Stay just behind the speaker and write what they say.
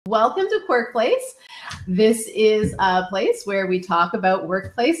Welcome to Workplace. This is a place where we talk about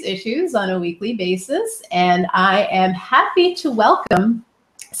workplace issues on a weekly basis, and I am happy to welcome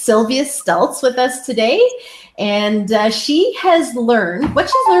Sylvia Stultz with us today. And she has learned, what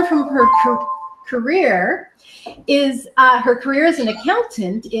she's learned from her career is, her career as an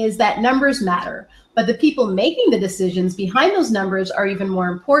accountant is that numbers matter, but the people making the decisions behind those numbers are even more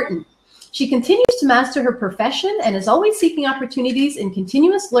important. She continues to master her profession and is always seeking opportunities in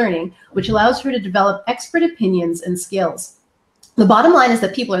continuous learning, which allows her to develop expert opinions and skills. The bottom line is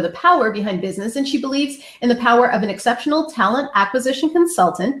that people are the power behind business, and she believes in the power of an exceptional talent acquisition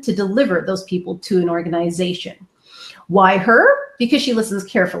consultant to deliver those people to an organization. Why her? Because she listens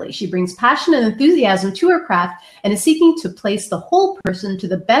carefully. She brings passion and enthusiasm to her craft and is seeking to place the whole person to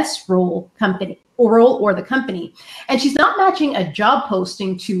the best role or the company. And she's not matching a job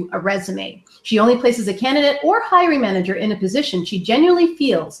posting to a resume. She only places a candidate or hiring manager in a position she genuinely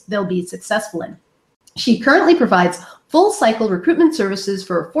feels they'll be successful in. She currently provides full cycle recruitment services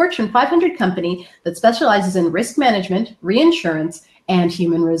for a Fortune 500 company that specializes in risk management, reinsurance, and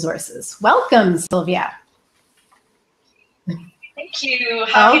human resources. Welcome, Sylvia. Thank you.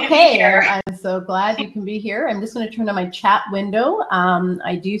 Happy to be here. I'm so glad you can be here. I'm just going to turn on my chat window.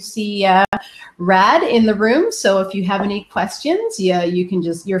 I do see Rad in the room, so if you have any questions, you can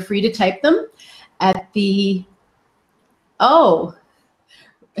you're free to type them at the,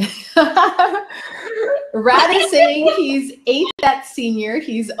 Rad is saying he's ain't that senior,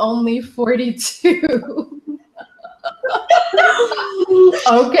 he's only 42.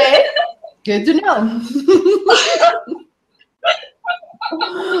 Okay, good to know.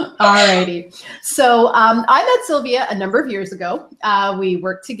 Alrighty. So I met Sylvia a number of years ago. We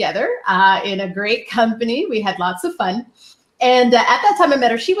worked together in a great company. We had lots of fun. And at that time I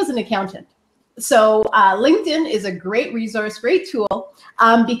met her, she was an accountant. So LinkedIn is a great resource, great tool,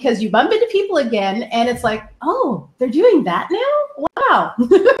 because you bump into people again and it's like, oh, they're doing that now? Wow.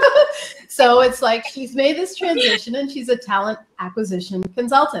 So it's like she's made this transition and she's a talent acquisition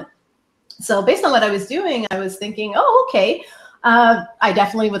consultant. So based on what I was doing, I was thinking, oh, okay. I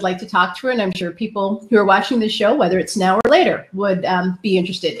definitely would like to talk to her, and I'm sure people who are watching this show, whether it's now or later, would be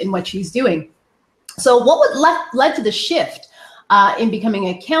interested in what she's doing. So what led to the shift in becoming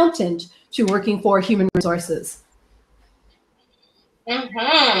an accountant to working for human resources?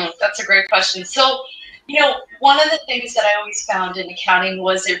 That's a great question. So, one of the things that I always found in accounting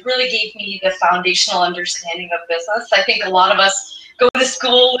was it really gave me the foundational understanding of business. I think a lot of us go to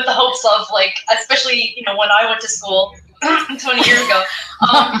school with the hopes of, like, especially, when I went to school 20 years ago,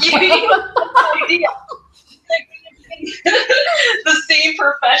 the same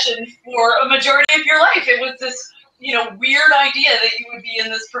profession for a majority of your life. It was this, weird idea that you would be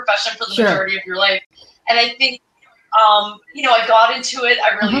in this profession for the majority of your life. And I think, I got into it.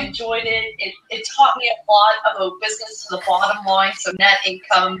 I really enjoyed it. It taught me a lot about business to the bottom line, so net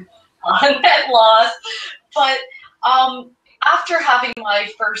income, net loss. But after having my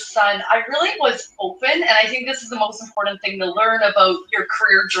first son, I really was open, and I think this is the most important thing to learn about your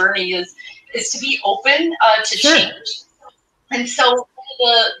career journey is to be open to change. And so one of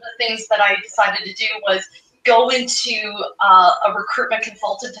the things that I decided to do was go into a recruitment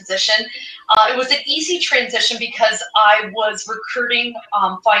consultant position. It was an easy transition because I was recruiting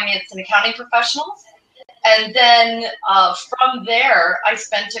finance and accounting professionals. And then from there, I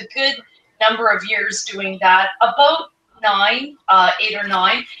spent a good number of years doing that, about 8 or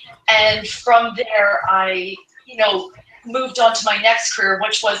 9. And from there, I, moved on to my next career,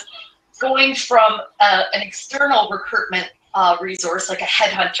 which was going from an external recruitment resource, like a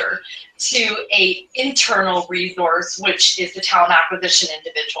headhunter, to a internal resource, which is the talent acquisition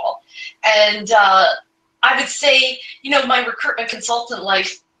individual. And I would say, my recruitment consultant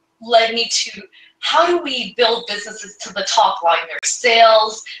life led me to how do we build businesses to the top line, their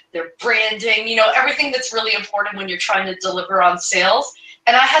sales, their branding, everything that's really important when you're trying to deliver on sales.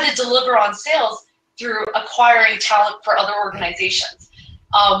 And I had to deliver on sales through acquiring talent for other organizations.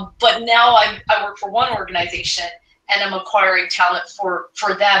 But now I work for one organization and I'm acquiring talent for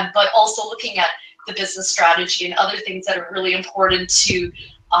them, but also looking at the business strategy and other things that are really important to,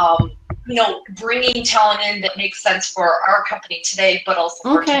 bringing talent in that makes sense for our company today, but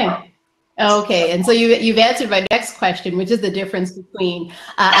also for tomorrow. Okay, and so you've answered my next question, which is the difference between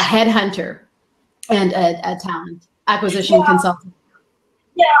a headhunter and a talent acquisition consultant.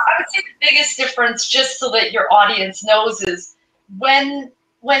 Yeah, I would say the biggest difference, just so that your audience knows, is when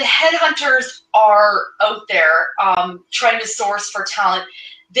headhunters are out there trying to source for talent,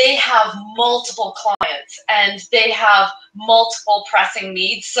 they have multiple clients and they have multiple pressing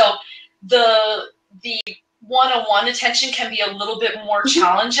needs. So the one-on-one attention can be a little bit more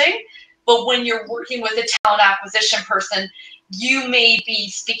challenging, but when you're working with a talent acquisition person, you may be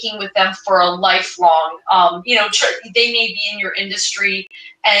speaking with them for a lifelong, you know, they may be in your industry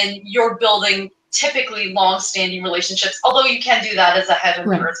and you're building typically long-standing relationships, although you can do that as a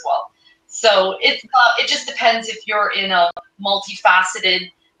headhunter as well. So it just depends if you're in a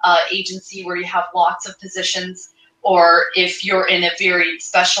multifaceted agency where you have lots of positions, or if you're in a very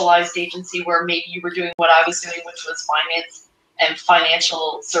specialized agency where maybe you were doing what I was doing, which was finance and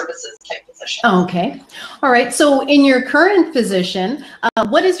financial services type position. Okay. All right. So in your current position,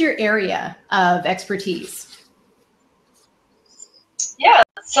 what is your area of expertise? Yeah.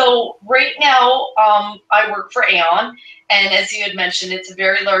 So right now, I work for Aon, and as you had mentioned, it's a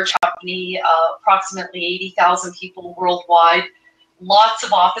very large company, approximately 80,000 people worldwide, lots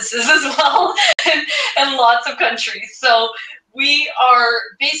of offices as well, and lots of countries. So we are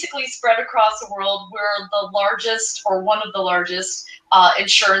basically spread across the world. We're the largest, or one of the largest,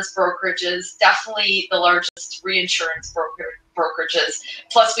 insurance brokerages, definitely the largest reinsurance brokerages.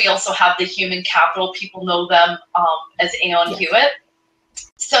 Plus, we also have the human capital. People know them as Aon Hewitt.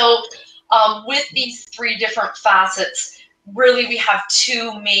 So with these three different facets, really we have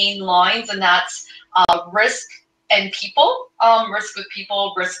two main lines, and that's risk and people, risk with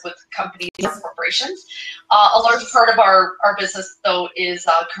people, risk with companies or corporations. A large part of our business, though, is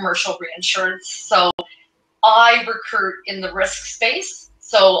commercial reinsurance. So I recruit in the risk space.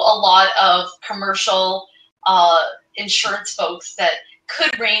 So a lot of commercial insurance folks that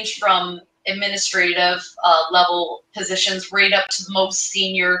could range from administrative level positions right up to the most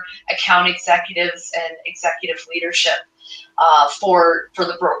senior account executives and executive leadership for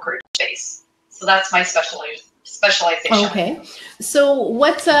the brokerage space. So that's my specialization. Okay. So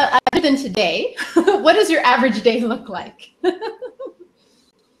what's other than today, what does your average day look like?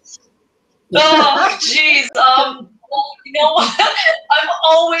 Oh, geez. Well, you know what? I'm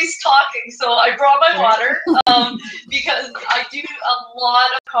always talking, so I brought my water because I do a lot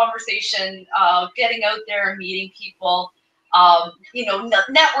of conversation, getting out there and meeting people, you know,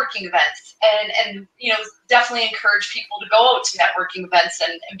 networking events, and you know, definitely encourage people to go out to networking events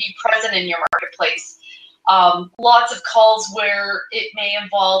and be present in your marketplace. Lots of calls where it may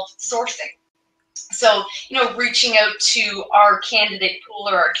involve sourcing. So, you know, reaching out to our candidate pool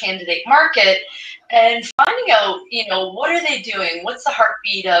or our candidate market and finding out, you know, what are they doing? What's the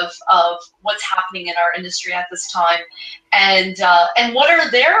heartbeat of what's happening in our industry at this time? And what are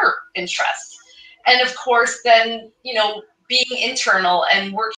their interests? And of course, then, you know, being internal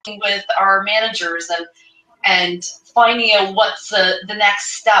and working with our managers and finding out what's the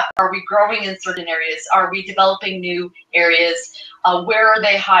next step. Are we growing in certain areas? Are we developing new areas? Where are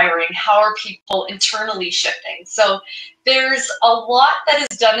they hiring? How are people internally shifting? So there's a lot that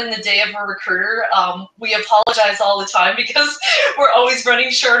is done in the day of a recruiter. We apologize all the time because we're always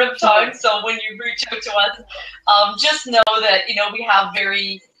running short of time. So when you reach out to us, just know that, you know, we have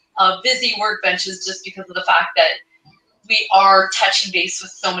very busy workbenches just because of the fact that we are touching base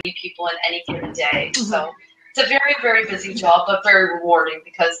with so many people in any given day. So it's a very, very busy job, but very rewarding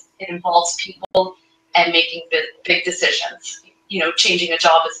because it involves people and making big decisions. You know, changing a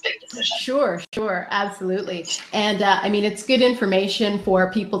job is a big decision. Sure, sure, absolutely. And I mean, it's good information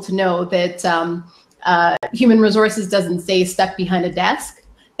for people to know that human resources doesn't stay stuck behind a desk,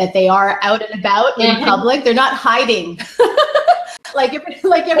 that they are out and about in public. They're not hiding like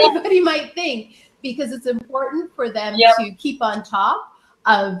everybody might think, because it's important for them to keep on top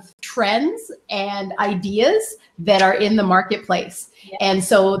of trends and ideas that are in the marketplace. And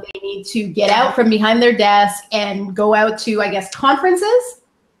so they need to get out from behind their desk and go out to, I guess, conferences?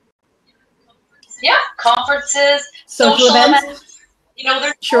 Yeah, conferences, social events. You know,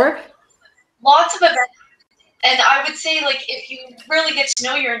 there's lots of events. And I would say, like, if you really get to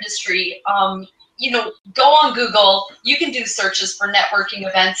know your industry, you know, go on Google. You can do searches for networking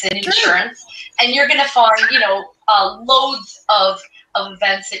events in insurance, and you're going to find, you know, loads of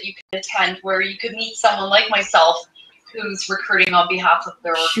events that you can attend where you could meet someone like myself who's recruiting on behalf of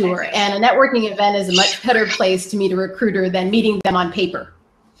their organization. Sure, and a networking event is a much better place to meet a recruiter than meeting them on paper.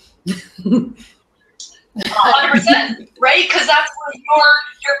 100%, right? Because that's where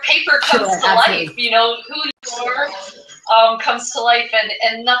your paper comes to life. You know, who you are comes to life,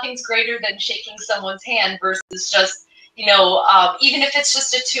 and nothing's greater than shaking someone's hand versus just, you know, even if it's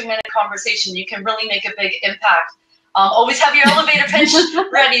just a 2-minute conversation, you can really make a big impact. Always have your elevator pitch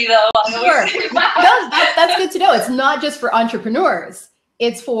ready, though. Sure. That's good to know. It's not just for entrepreneurs.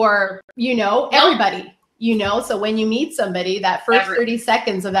 It's for, you know, everybody, you know. So when you meet somebody, that first 30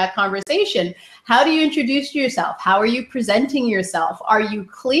 seconds of that conversation, how do you introduce yourself? How are you presenting yourself? Are you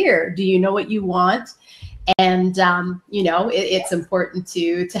clear? Do you know what you want? And, you know, it's important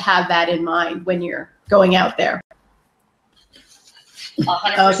to have that in mind when you're going out there.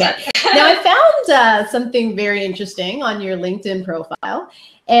 100%. Okay. Now I found something very interesting on your LinkedIn profile,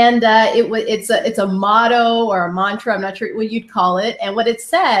 and it's a motto or a mantra. I'm not sure what you'd call it. And what it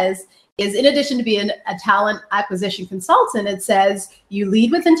says is, in addition to being a talent acquisition consultant, it says you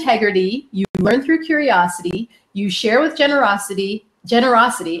lead with integrity, you learn through curiosity, you share with generosity,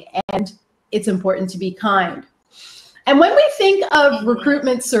 and it's important to be kind. And when we think of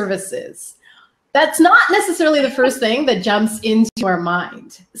recruitment services, that's not necessarily the first thing that jumps into our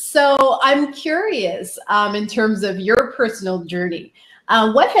mind. So I'm curious, in terms of your personal journey,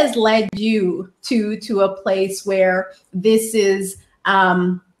 what has led you to a place where this is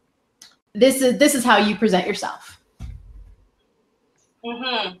how you present yourself?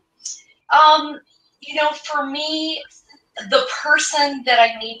 Mm-hmm. You know, for me, the person that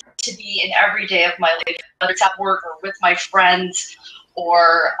I need to be in every day of my life, whether it's at work or with my friends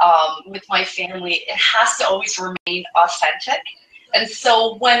or with my family, it has to always remain authentic. And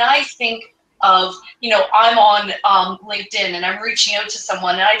so when I think of, you know, I'm on LinkedIn and I'm reaching out to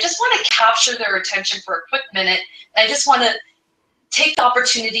someone and I just want to capture their attention for a quick minute, and I just want to take the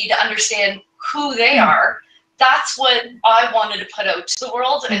opportunity to understand who they are, that's what I wanted to put out to the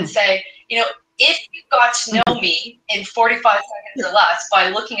world and say, you know, if you got to know me in 45 seconds or less by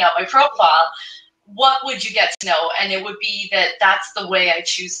looking at my profile, what would you get to know? And it would be that that's the way I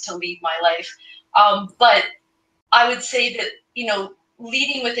choose to lead my life. But I would say that, you know,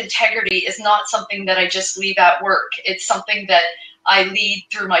 leading with integrity is not something that I just leave at work. It's something that I lead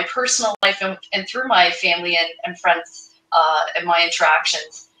through my personal life and through my family and friends and my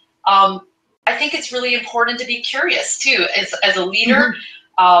interactions. I think it's really important to be curious too, as a leader.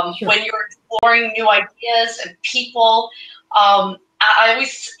 Sure. When you're exploring new ideas and people, I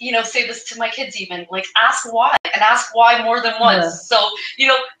always, you know, say this to my kids even, like, ask why, and ask why more than once. So, you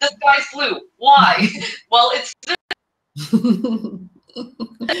know, the sky's blue. Why? Well, it's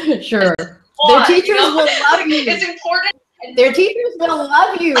sure. Why? Their teachers will love you. It's important. Their teachers will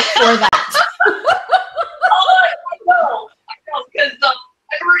love you for that. Oh, I know, because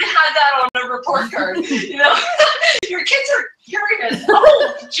I've already had that on a report card. You know, your kids are curious.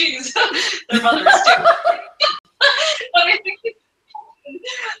 Oh, geez, their mothers too. But I think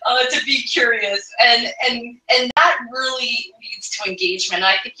to be curious, and that really leads to engagement.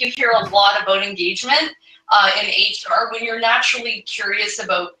 I think you hear a lot about engagement in HR when you're naturally curious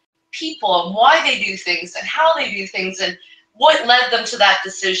about people and why they do things and how they do things and what led them to that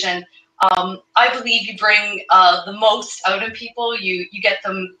decision. I believe you bring the most out of people. You get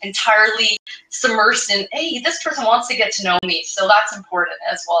them entirely submersed in, hey, this person wants to get to know me. So that's important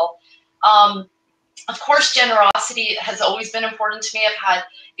as well. Of course, generosity has always been important to me. I've had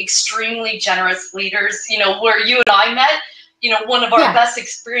extremely generous leaders, you know, where you and I met, you know, one of our best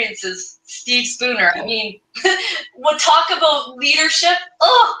experiences, Steve Spooner. I mean, we'll talk about leadership.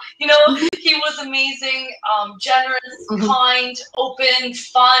 Oh, you know, he was amazing, generous, kind, open,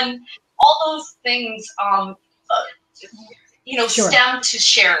 fun, all those things, you know, stem to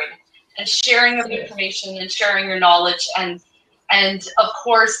sharing and sharing of information and sharing your knowledge. And of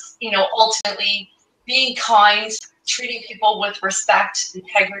course, you know, ultimately being kind, treating people with respect,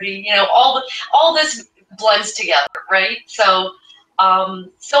 integrity, you know, all this blends together, right? So,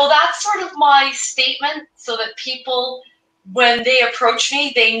 so that's sort of my statement, so that people, when they approach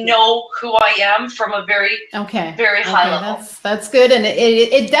me, they know who I am from a very, very high level. That's good, and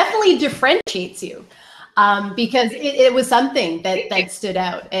it definitely differentiates you, because it was something that stood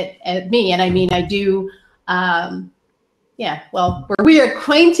out at me, and I mean, I do. Yeah, well, we're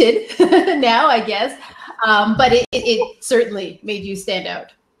acquainted now, I guess, but it certainly made you stand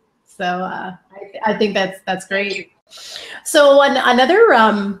out. So I think that's great. So another,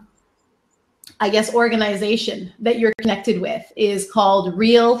 I guess, organization that you're connected with is called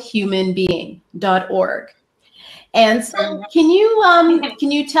realhumanbeing.org. And so can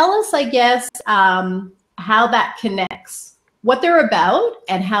you tell us, I guess, how that connects, what they're about,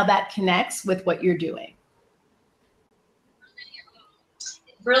 and how that connects with what you're doing?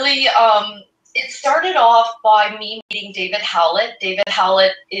 Really, it started off by me meeting David Howlett. David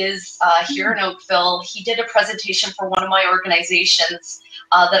Howlett is here in Oakville. He did a presentation for one of my organizations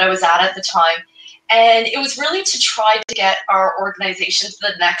that I was at the time. And it was really to try to get our organization to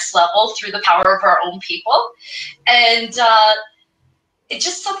the next level through the power of our own people. And it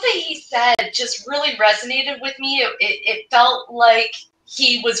just, something he said just really resonated with me. It felt like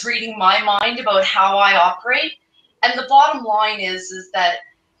he was reading my mind about how I operate. And the bottom line is that,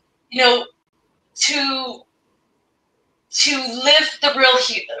 you know, to to live the real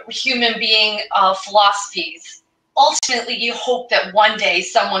human being philosophies, ultimately you hope that one day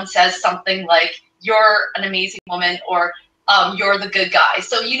someone says something like, you're an amazing woman, or you're the good guy.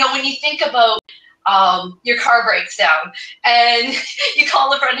 So, you know, when you think about your car breaks down and you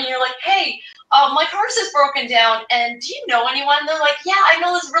call a friend and you're like, hey, my car's just broken down, and do you know anyone? They're like, yeah, I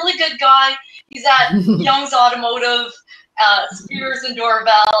know this really good guy. He's at Young's Automotive, Spears and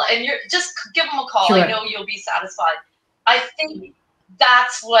Doorbell, and you're just give him a call. Sure. I know you'll be satisfied. I think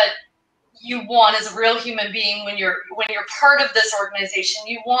that's what you want as a real human being when you're part of this organization.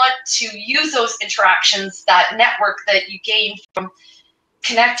 You want to use those interactions, that network that you gain from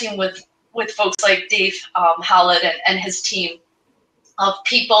connecting with folks like Dave Hallett and his team of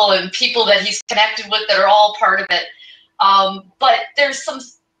people, and people that he's connected with that are all part of it. But there's some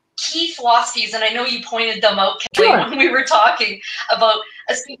key philosophies, and I know you pointed them out, Kelly, Sure. when we were talking about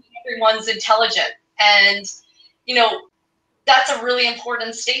assuming everyone's intelligent. And, you know, that's a really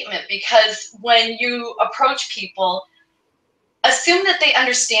important statement, because when you approach people, assume that they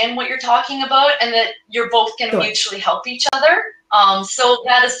understand what you're talking about and that you're both going to Sure. mutually help each other. So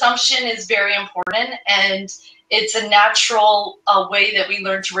that assumption is very important, and it's a natural way that we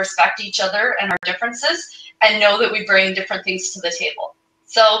learn to respect each other and our differences, and know that we bring different things to the table.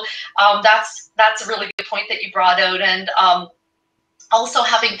 So that's a really good point that you brought out. And also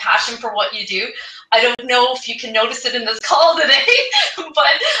having passion for what you do. I don't know if you can notice it in this call today,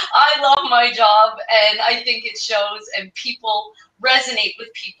 but I love my job, and I think it shows, and people resonate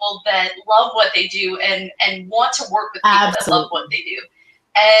with people that love what they do and want to work with people Absolutely. that love what they do.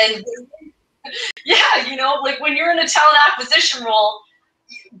 And yeah, you know, like when you're in a talent acquisition role,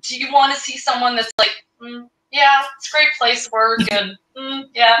 do you want to see someone that's like, yeah, it's a great place to work, and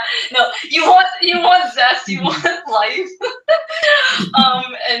yeah, no, you want zest, you want life.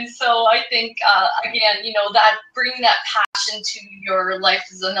 And so I think, again, you know, that bringing that passion to your life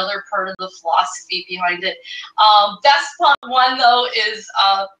is another part of the philosophy behind it. Best one though is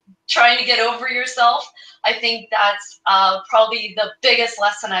trying to get over yourself. I think that's probably the biggest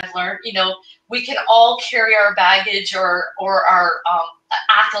lesson I've learned. You know, we can all carry our baggage or our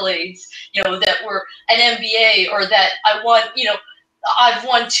accolades, you know, that we're an MBA, or that I want, you know, I've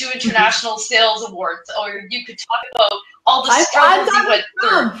won 2 international sales awards, or you could talk about all the struggles you went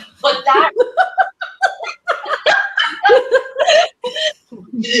through, but that,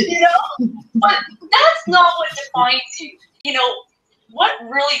 you know, but that's not what defines you. You know, what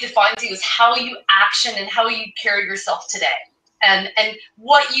really defines you is how you action and how you carry yourself today, and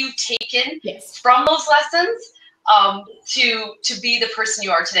what you've taken Yes. from those lessons to be the person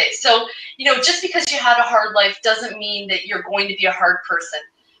you are today. So, you know, just because you had a hard life doesn't mean that you're going to be a hard person.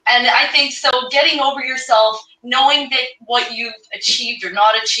 And I think so, getting over yourself, knowing that what you've achieved or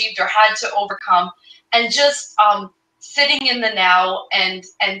not achieved or had to overcome, and just sitting in the now and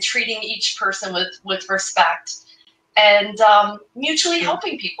treating each person with respect, and mutually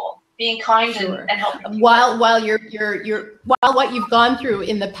helping people, being kind. Sure. and helping people. While what you've gone through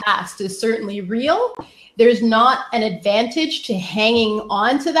in the past is certainly real, there's not an advantage to hanging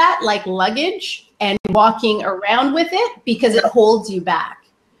on to that like luggage and walking around with it, because it holds you back.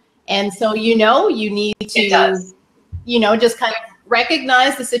 And so, you know, you need to, you know, just kind of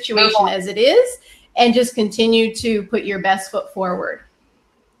recognize the situation as it is, and just continue to put your best foot forward.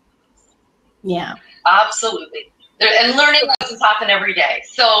 Yeah. Absolutely. And learning lessons happen every day.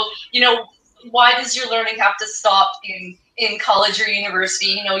 So, you know, why does your learning have to stop in college or university?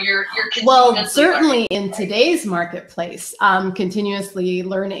 You know, you're well, certainly learning. In today's marketplace, continuously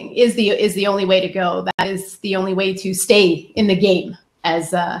learning is the only way to go. That is the only way to stay in the game, as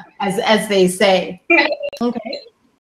they say. Okay.